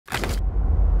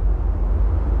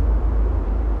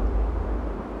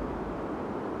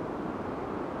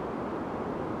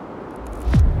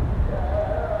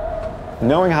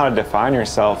Knowing how to define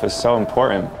yourself is so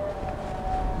important.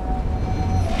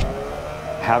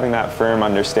 Having that firm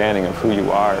understanding of who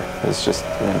you are is just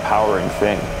an empowering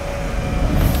thing.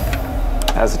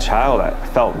 As a child, I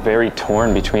felt very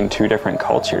torn between two different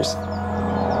cultures.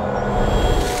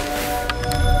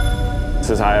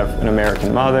 Since I have an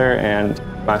American mother and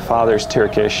my father's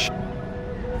Turkish,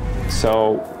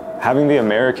 so having the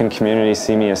American community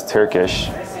see me as Turkish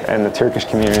and the Turkish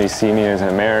community see me as an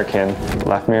American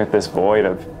left me with this void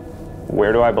of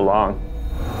where do I belong?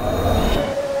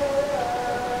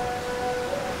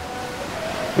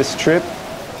 This trip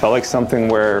felt like something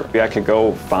where I could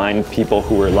go find people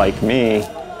who were like me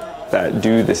that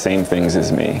do the same things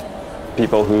as me.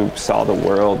 People who saw the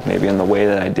world maybe in the way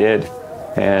that I did.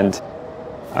 And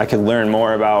I could learn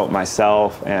more about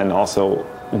myself and also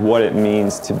what it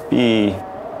means to be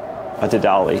a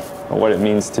Dadali, or what it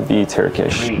means to be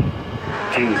Turkish. 3, 2, 1,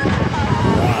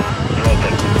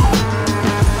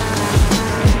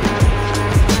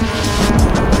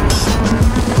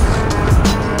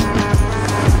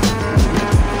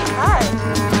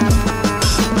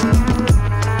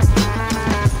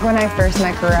 When I first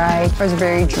met Giray, I was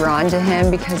very drawn to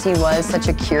him because he was such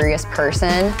a curious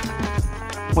person.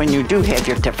 When you do have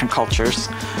your different cultures,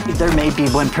 there may be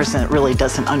one person that really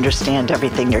doesn't understand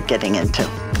everything you're getting into.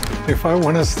 If I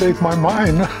want to state my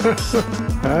mind,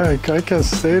 I can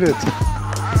state it.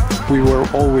 We were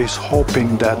always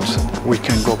hoping that we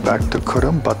can go back to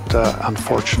Kırım, but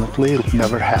unfortunately it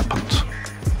never happened.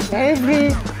 Every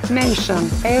nation,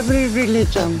 every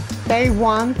religion, they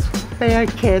want their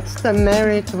kids to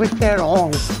marry with their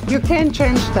own. You can't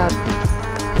change that.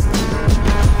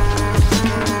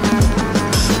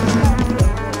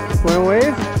 Wanna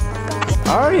wave?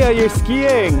 Arya, you're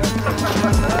skiing!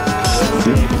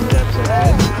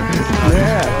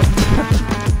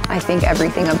 I think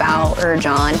everything about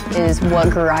Ercan is what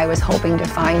Giray was hoping to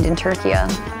find in Turkey.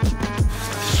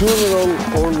 Sooner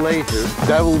or later,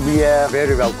 there will be a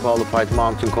very well qualified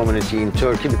mountain community in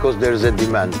Turkey because there is a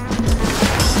demand.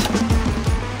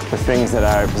 The things that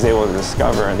I was able to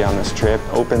discover on this trip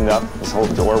opened up this whole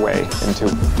doorway into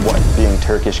what being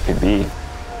Turkish could be.